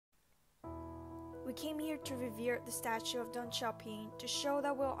We came here to revere the statue of Deng Xiaoping to show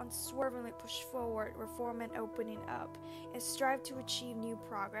that we'll unswervingly push forward reform and opening up, and strive to achieve new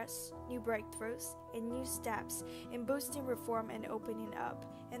progress, new breakthroughs, and new steps in boosting reform and opening up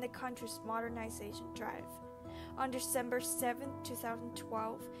in the country's modernization drive. On December 7,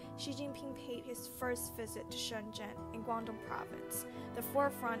 2012, Xi Jinping paid his first visit to Shenzhen in Guangdong Province, the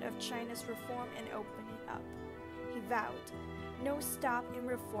forefront of China's reform and opening up. He vowed, "No stop in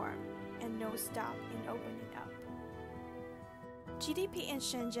reform, and no stop in opening up." GDP in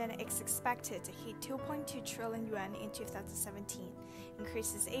Shenzhen is expected to hit 2.2 trillion yuan in 2017,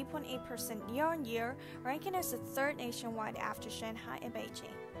 increases 8.8% year-on-year, ranking as the third nationwide after Shanghai and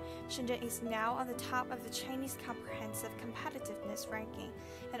Beijing. Shenzhen is now on the top of the Chinese Comprehensive Competitiveness Ranking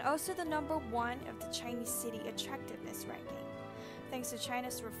and also the number 1 of the Chinese City Attractiveness Ranking. Thanks to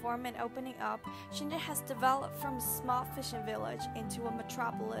China's reform and opening up, Shenzhen has developed from a small fishing village into a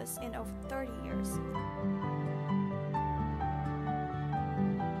metropolis in over 30 years.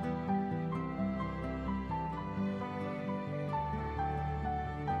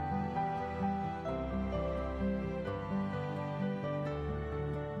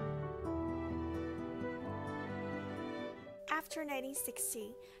 After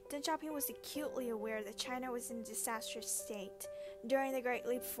 1960, Deng Xiaoping was acutely aware that China was in a disastrous state. During the Great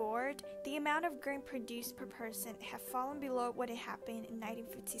Leap Forward, the amount of grain produced per person had fallen below what it had been in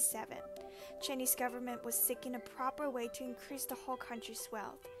 1957. Chinese government was seeking a proper way to increase the whole country's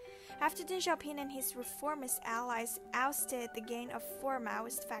wealth. After Deng Xiaoping and his reformist allies ousted the gain of four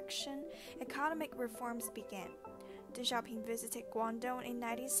Maoist faction, economic reforms began. Deng Xiaoping visited Guangdong in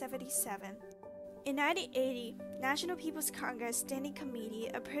 1977. In 1980, National People's Congress Standing Committee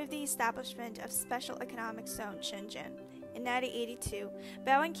approved the establishment of Special Economic Zone Shenzhen. In 1982,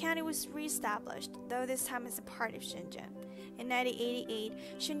 Baoan County was re-established, though this time as a part of Shenzhen. In 1988,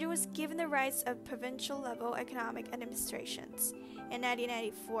 Shenzhen was given the rights of provincial-level economic administrations. In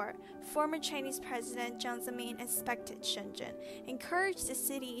 1994, former Chinese President Jiang inspected Shenzhen, encouraged the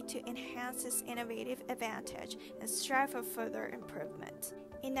city to enhance its innovative advantage and strive for further improvement.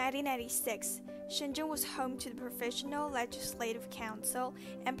 In 1996, Shenzhen was home to the Provisional Legislative Council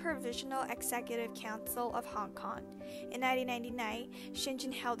and Provisional Executive Council of Hong Kong. In 1999,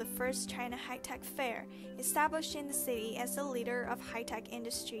 Shenzhen held the first China High-Tech Fair, establishing the city as the leader of high-tech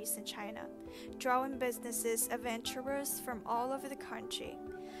industries in China, drawing businesses adventurers from all over the country.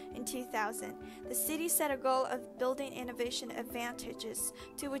 In 2000, the city set a goal of building innovation advantages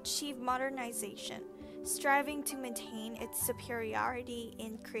to achieve modernization, striving to maintain its superiority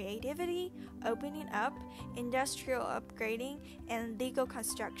in creativity, opening up, industrial upgrading, and legal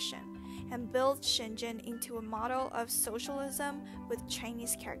construction, and build Shenzhen into a model of socialism with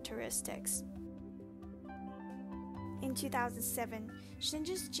Chinese characteristics. In 2007,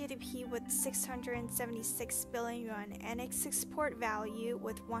 Shenzhen's GDP was 676 billion yuan and its export value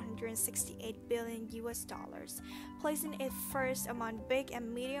with 168 billion US dollars, placing it first among big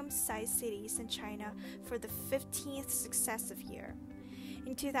and medium-sized cities in China for the 15th successive year.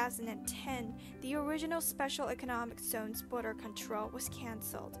 In 2010, the original Special Economic Zone's border control was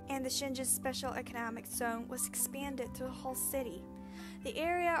cancelled, and the Shenzhen Special Economic Zone was expanded to the whole city. The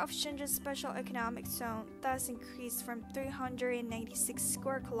area of Shenzhen Special Economic Zone thus increased from 396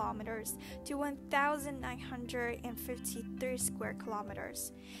 square kilometers to 1,953 square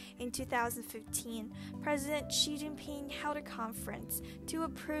kilometers. In 2015, President Xi Jinping held a conference to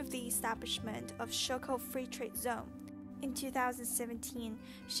approve the establishment of Coco Free Trade Zone. In 2017,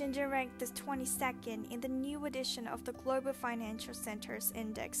 Shenzhen ranked the 22nd in the new edition of the Global Financial Centers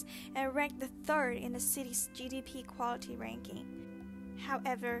Index and ranked the 3rd in the city's GDP quality ranking.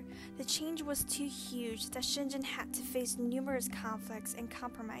 However, the change was too huge that Shenzhen had to face numerous conflicts and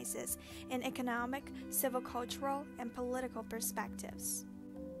compromises in economic, civil-cultural, and political perspectives.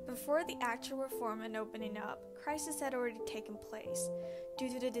 Before the actual reform and opening up, crisis had already taken place. Due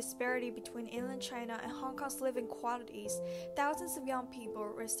to the disparity between inland China and Hong Kong's living qualities, thousands of young people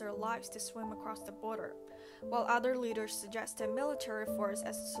risked their lives to swim across the border. While other leaders suggested military force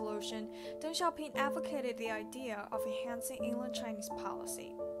as a solution, Deng Xiaoping advocated the idea of enhancing inland Chinese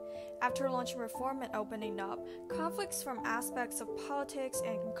policy. After launching reform and opening up, conflicts from aspects of politics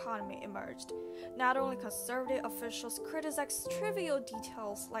and economy emerged. Not only conservative officials criticized trivial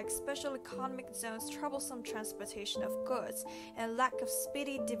details like special economic zones' troublesome transportation of goods and lack of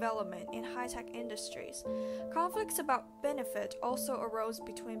speedy development in high-tech industries. Conflicts about benefit also arose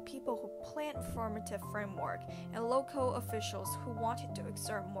between people who planned a formative framework and local officials who wanted to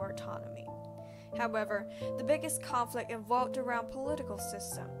exert more autonomy. However, the biggest conflict involved around political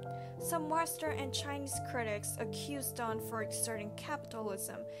system. Some Western and Chinese critics accused Zhang for exerting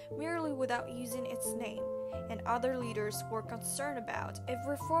capitalism merely without using its name, and other leaders were concerned about if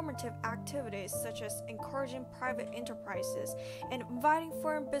reformative activities such as encouraging private enterprises and inviting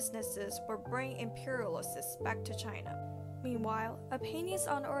foreign businesses would bring imperialists back to China. Meanwhile, opinions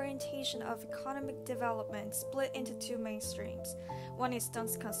on orientation of economic development split into two main streams. One is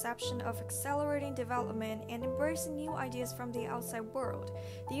Zhang's conception of accelerating development and embracing new ideas from the outside world.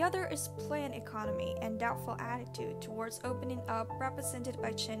 The other is planned economy and doubtful attitude towards opening up, represented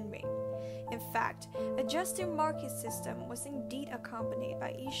by Chen. In fact, a just-in-market system was indeed accompanied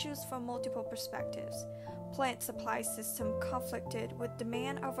by issues from multiple perspectives. Plant supply system conflicted with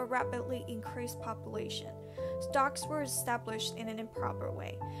demand of a rapidly increased population. Stocks were established in an improper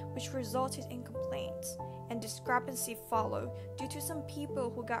way, which resulted in complaints, and discrepancy followed due to some people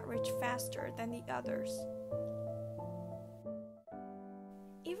who got rich faster than the others.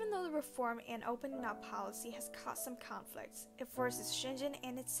 Even though the reform and opening up policy has caused some conflicts, it forces Shenzhen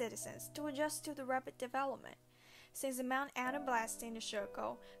and its citizens to adjust to the rapid development. Since the Mount Adam blast in the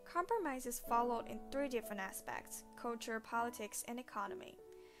Coco, compromises followed in three different aspects: culture, politics, and economy.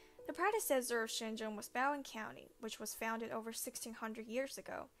 The predecessor of Shenzhen was Baoan County, which was founded over 1600 years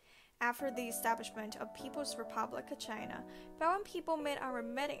ago. After the establishment of People's Republic of China, Baoan people made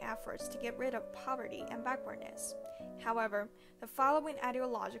unremitting efforts to get rid of poverty and backwardness. However, the following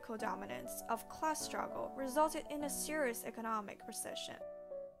ideological dominance of class struggle resulted in a serious economic recession.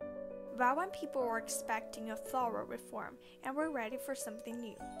 Baoan people were expecting a thorough reform and were ready for something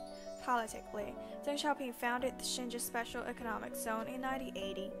new. Politically, Deng Xiaoping founded the Shenzhen Special Economic Zone in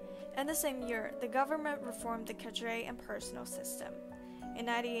 1980. In the same year, the government reformed the cadre and personnel system. In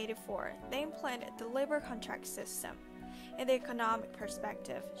 1984, they implemented the labor contract system. In the economic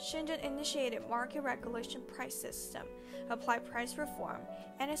perspective, Shenzhen initiated market regulation price system, applied price reform,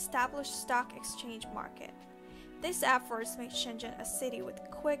 and established stock exchange market. These efforts made Shenzhen a city with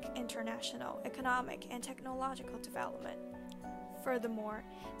quick international, economic, and technological development. Furthermore,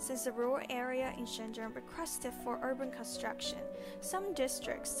 since the rural area in Shenzhen requested for urban construction, some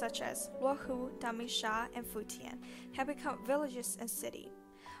districts such as Luohu, Damisha, and Futian have become villages and cities.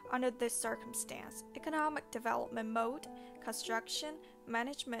 Under this circumstance, economic development mode, construction,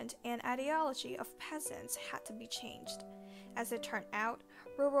 management, and ideology of peasants had to be changed. As it turned out,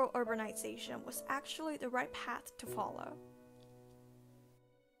 rural urbanization was actually the right path to follow.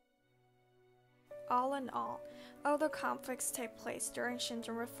 All in all, although conflicts take place during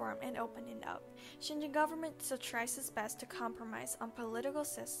Shenzhen reform and opening up, Shenzhen government still tries its best to compromise on political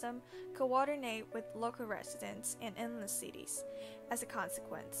system, coordinate with local residents, and inland cities. As a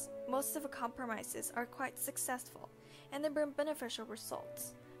consequence, most of the compromises are quite successful, and they bring beneficial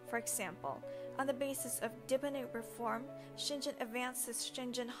results. For example, on the basis of deepening reform, Shenzhen advances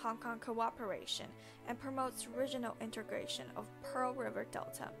Shenzhen-Hong Kong cooperation and promotes regional integration of Pearl River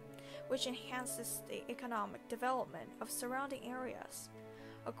Delta, which enhances the economic development of surrounding areas.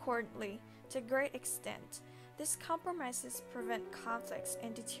 Accordingly, to a great extent, these compromises prevent conflicts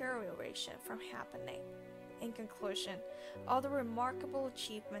and deterioration from happening. In conclusion, all the remarkable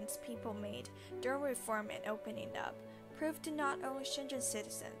achievements people made during reform and opening up proved to not only Shenzhen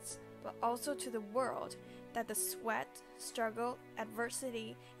citizens, but also to the world that the sweat, struggle,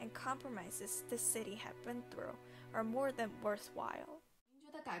 adversity, and compromises this city had been through are more than worthwhile.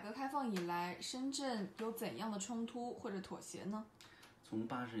 您觉得改革开放以来，深圳有怎样的冲突或者妥协呢？从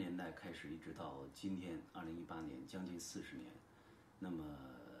80年代开始，一直到今天2018年，将近40年。那么，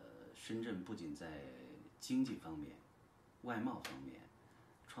深圳不仅在经济方面、外贸方面、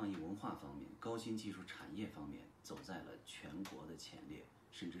创意文化方面、高新技术产业方面，走在了全国的前列，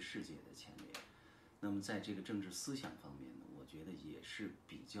甚至世界的前列。那么，在这个政治思想方面呢，我觉得也是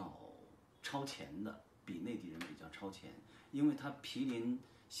比较超前的，比内地人比较超前，因为它毗邻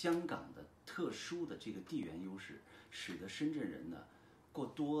香港的特殊的这个地缘优势，使得深圳人呢过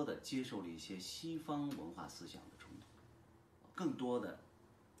多的接受了一些西方文化思想的冲突，更多的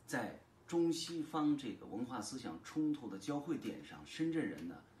在中西方这个文化思想冲突的交汇点上，深圳人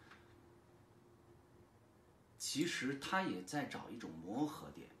呢，其实他也在找一种磨合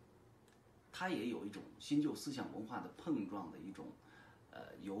点，他也有一种新旧思想文化的碰撞的一种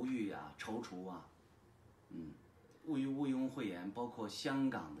犹豫啊、踌躇啊，毋庸讳言，包括香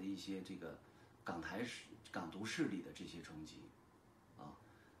港的一些这个港独势力的这些冲击，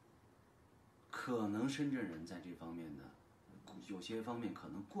可能深圳人在这方面呢，有些方面可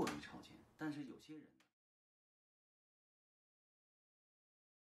能过于超前，但是有些人。